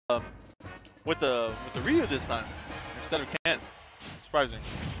Ryu this time instead of Ken. Surprising.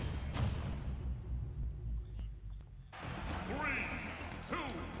 3, 2,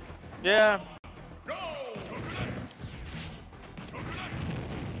 Yeah. go!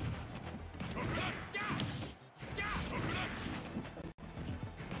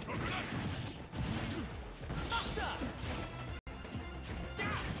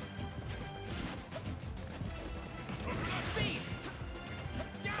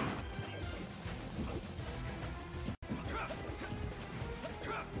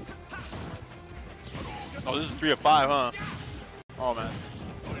 Oh, this is 3 of 5, huh? Oh man.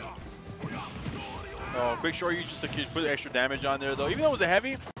 Oh, quick short, you just put extra damage on there though. Even though it was a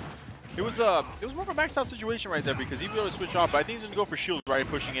heavy, it was more of a maxed out situation right there because he able to switch off. But I think he's gonna go for shield right,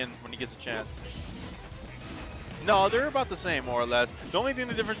 pushing in when he gets a chance. No, they're about the same more or less. The only thing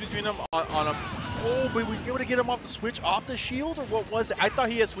the difference between them on a but was he able to get him off the switch off the shield or what was it? I thought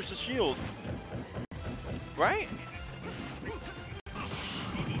he had switched the shield. Right?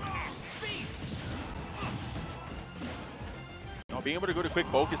 Oh, being able to go to quick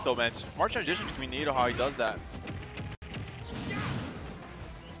focus though, man. Smart transition between Nito, how he does that.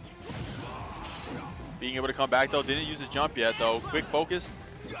 Being able to come back though, didn't use his jump yet though. Quick focus,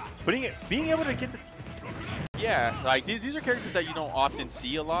 being able to get the, yeah, like these are characters that you don't often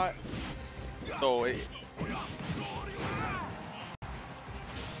see a lot. So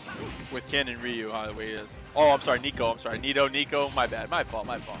with Ken and Ryu, how the way it is. Oh, I'm sorry, Nicko. I'm sorry, Nito. My bad. My fault.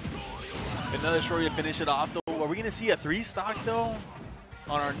 Another short to finish it off though. Are we gonna see a 3 stock though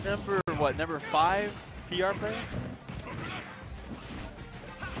on our number 5 PR player?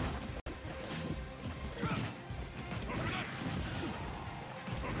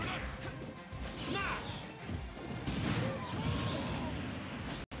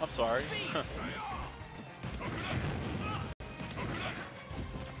 I'm sorry.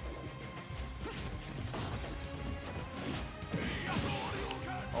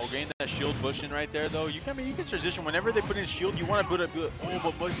 Oh, getting that shield bushing right there though. You can transition whenever they put in shield. You want to put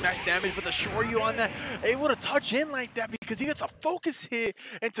but max damage, but the Shoryu on that, able to touch in like that because he gets a focus hit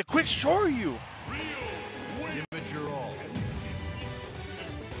and it's a quick Shoryu. Give it your all.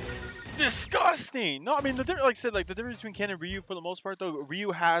 Disgusting. No, I mean like I said, like the difference between Ken and Ryu for the most part though, Ryu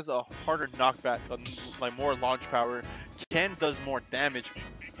has a harder knockback, like more launch power. Ken does more damage.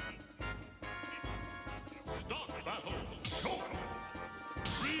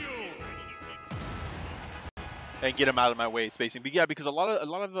 And get him out of my way, spacing. But yeah, because a lot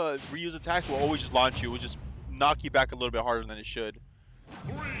of Ryu's attacks will always just launch you, will just knock you back a little bit harder than it should.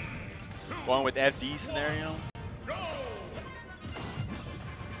 3, 2, Going with FD scenario. go!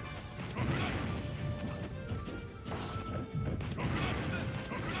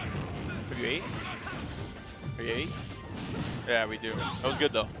 Have you 8? Are you 8? Yeah, we do. That was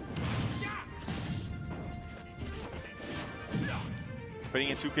good though. Putting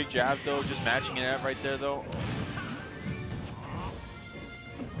in 2 quick jabs though, just matching it up right there though.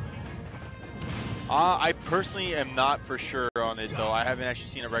 I personally am not for sure on it though. I haven't actually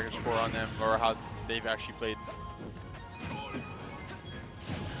seen a record score on them or how they've actually played.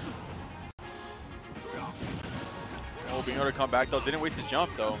 Oh, being able to come back though, didn't waste his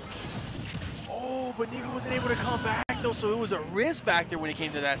jump though. Oh, but Nicko wasn't able to come back though, so it was a risk factor when it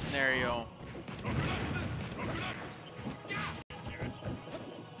came to that scenario.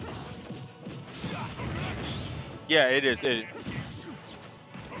 Yeah, it is.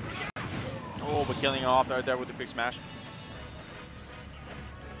 Oh, but killing off right there with the quick smash.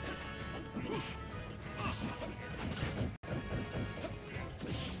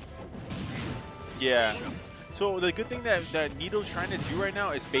 Yeah. So the good thing that Nito's trying to do right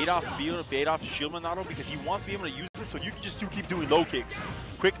now is bait off shield Monado because he wants to be able to use this, so you can just keep doing low kicks,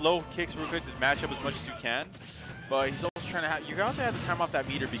 quick low kicks real quick to match up as much as you can. But he's also trying to have, you also have to time off that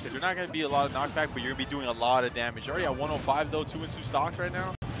meter because you're not going to be a lot of knockback, but you're going to be doing a lot of damage. You're already at 105 though, 2 and 2 stocks right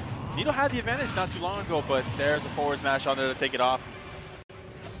now. Nito had the advantage not too long ago, but there's a forward smash on there to take it off.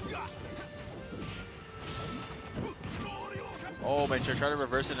 Oh, man, try to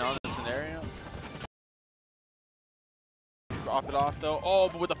reverse it on the scenario. Off it off though. Oh,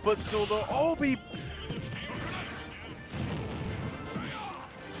 but with a footstool though. Oh, but he...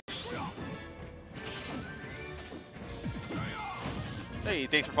 Hey,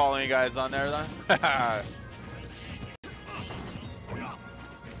 thanks for following you guys on there then.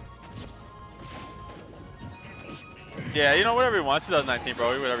 Yeah, you know, whatever you want. 2019,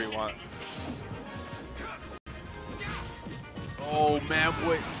 bro. Whatever you want. Oh, man.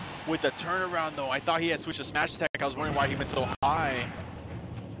 With the turnaround, though, I thought he had switched to smash attack. I was wondering why he went so high.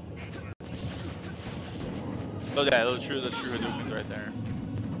 So, yeah, those are true Hadoukens right there.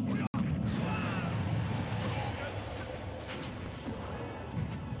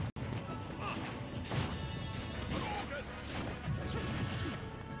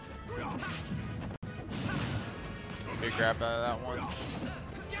 grab out of that one.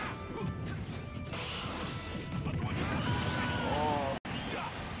 Oh.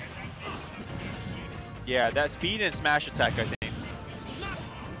 Yeah, that speed and smash attack, I think.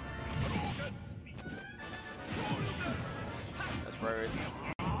 That's right.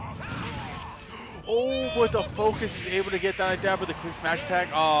 Oh, but the focus is able to get that like that with a quick smash attack.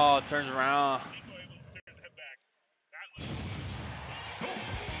 Oh, it turns around.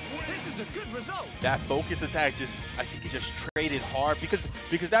 This is a good result. That focus attack I think he just traded hard because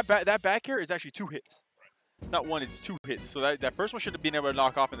that back air is actually 2 hits. It's not 1, it's 2 hits. So that first one should have been able to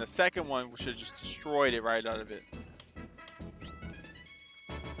knock off, and the second one should have just destroyed it right out of it.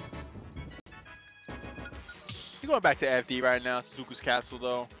 You're going back to FD right now, Suzuka's Castle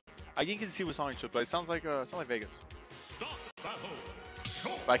though. I think you can see what song he should play. It sounds like Vegas.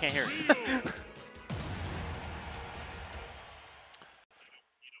 But I can't hear it.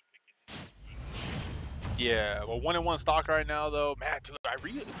 Yeah, well, 1-1 stock right now though. Man, dude,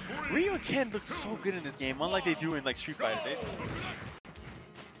 Ryu and Ken look so good in this game, unlike they do in like Street Fighter.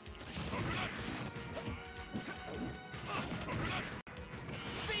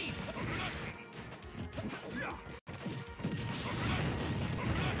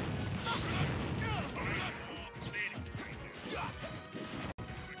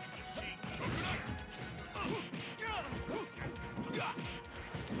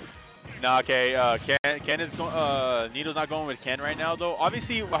 No, okay, Ken is going, Nito's not going with Ken right now, though.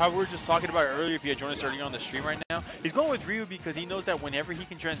 Obviously, how we were just talking about earlier, if you had joined us earlier on the stream right now, he's going with Ryu because he knows that whenever he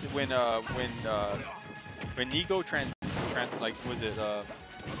can when Nicko changes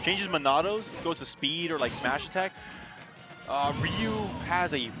Monados, goes to speed or like smash attack, Ryu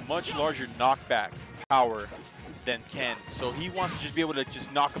has a much larger knockback power than Ken, so he wants to just be able to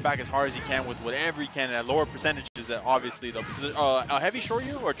just knock him back as hard as he can with whatever he can at lower percentages. That obviously though, because a heavy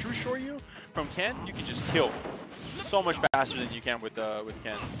Shoryu or a true Shoryu from Ken, you can just kill so much faster than you can with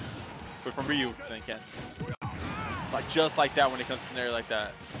Ken, but from Ryu than Ken. Like just like that when it comes to an area like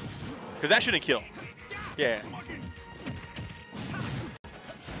that, because that shouldn't kill. Yeah.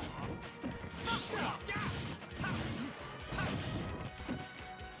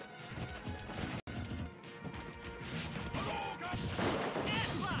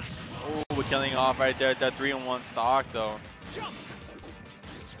 Oh, killing off right there at that 3-1 stock though.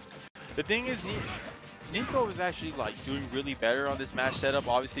 The thing is, Nicko is actually like doing really better on this match setup,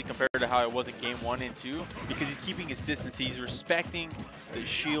 obviously compared to how it was in game 1 and 2, because he's keeping his distance. He's respecting the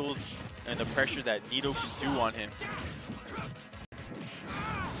shield and the pressure that Nito can do on him.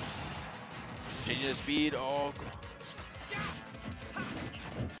 Changing the speed. Oh,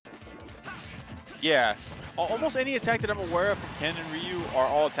 yeah. Almost any attack that I'm aware of from Ken and Ryu are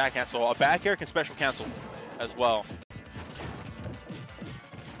all attack cancel. A back air can special cancel as well.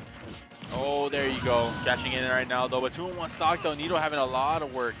 Oh, there you go. Catching in right now, though. But 2-1 stock, though. Nito having a lot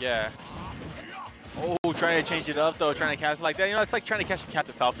of work, yeah. Oh, trying to change it up, though. Trying to catch like that. You know, it's like trying to catch the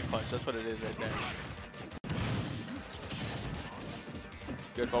Captain Falcon punch. That's what it is right there.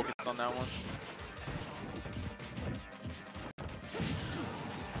 Good focus on that one.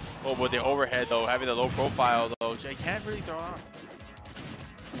 Oh, but the overhead, though, having the low profile, though, Jay can't really throw on.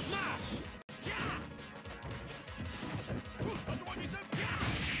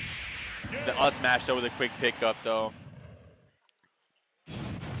 The smash, though, with a quick pickup, though.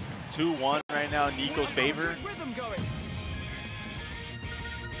 2-1 right now in Nicko's favor.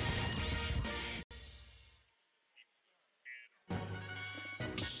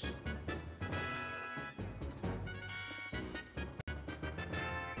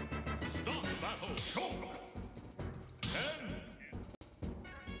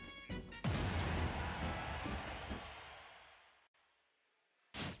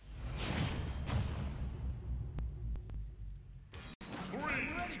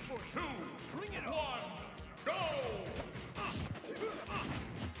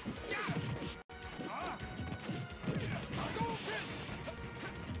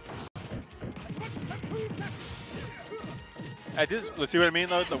 At this, let's see what I mean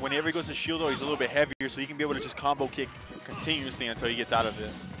though. Whenever he goes to shield, though, he's a little bit heavier, so he can be able to just combo kick continuously until he gets out of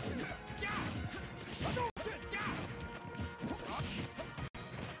it.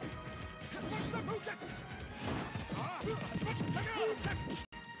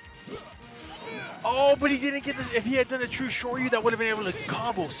 Oh, but he didn't get this. If he had done a true Shoryu, that would have been able to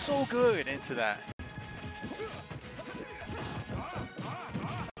combo so good into that.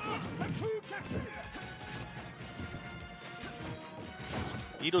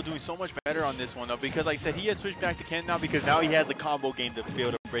 Nito doing so much better on this one though, because like I said, he has switched back to Ken now because now he has the combo game to be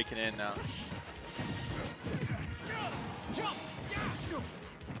able to break it in now.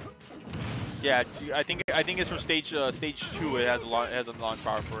 Yeah, I think it's from stage 2. It has a long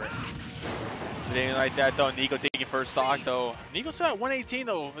power for it. It ain't like that though. Nicko taking first stock though. Nicko's still at 118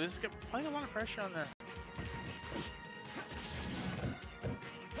 though. This is putting a lot of pressure on there.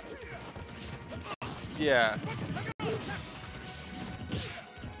 Yeah.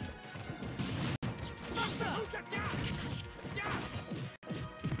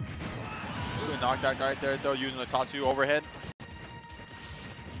 Good knockback right there though, using the Tatsu overhead.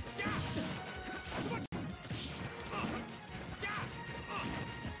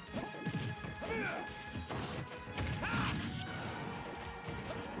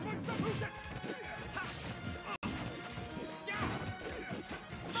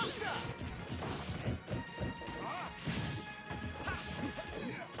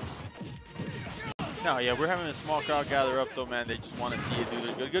 No, yeah, we're having a small crowd gather up though, man. They just want to see it,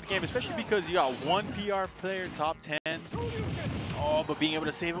 dude. A good game, especially because you got one PR player, top 10. Oh, but being able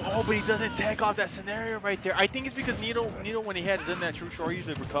to save him. Oh, but he doesn't tank off that scenario right there. I think it's because Nito, when he had done that true shorty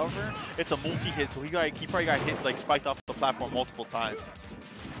to recover, it's a multi-hit, so he probably got hit, like, spiked off the platform multiple times.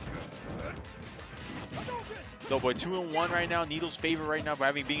 No, boy, 2-1 right now. Nito's favorite right now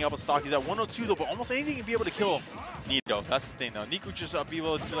by being able to stock. He's at 102 though, but almost anything can be able to kill Nito. That's the thing though. Nicko just be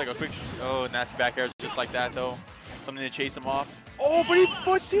able to do like a quick, nasty back air just like that though. Something to chase him off. Oh, but he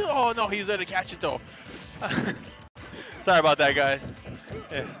foot steal. Oh no, he was there to catch it though. Sorry about that, guys.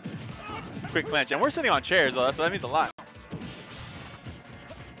 Yeah. Quick clinch, and we're sitting on chairs though, so that means a lot.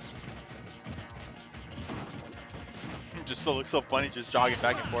 Just looks so funny, just jogging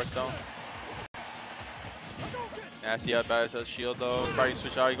back and forth though. Nasty out by his shield though. Probably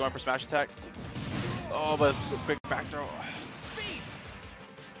switch out. You going for smash attack? Oh, but a quick back throw.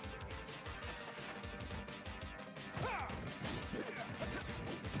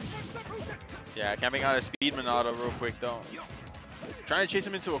 Yeah, camping out a speed Monado real quick though. Trying to chase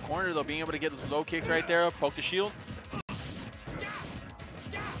him into a corner though, being able to get those low kicks right there. Poke the shield.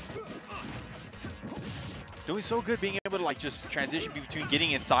 Doing so good, being able to like just transition between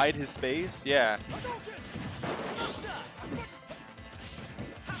getting inside his space. Yeah.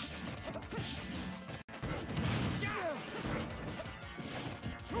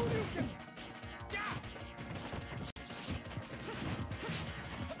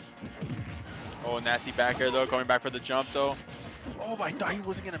 Oh, nasty back air though, going back for the jump though. Oh, but I thought he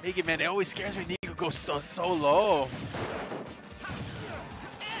wasn't gonna make it, man. It always scares me. Nicko goes so low.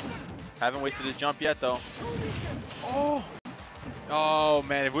 Haven't wasted a jump yet though. Oh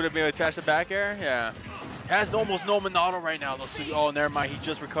man, it would have been able to attach the back air. Yeah. Has almost no Monado right now though. So, oh, never mind. He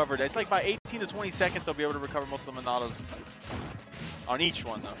just recovered. It's like by 18 to 20 seconds they'll be able to recover most of the Monados on each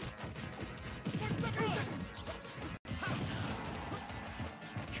one though.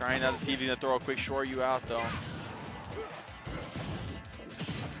 Trying not to see if he's gonna throw a quick short you out though.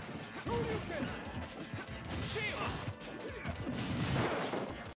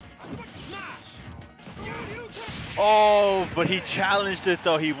 Oh, but he challenged it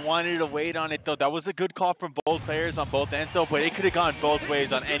though. He wanted to wait on it though. That was a good call from both players on both ends though, but it could have gone both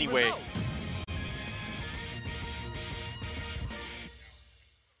ways on any way.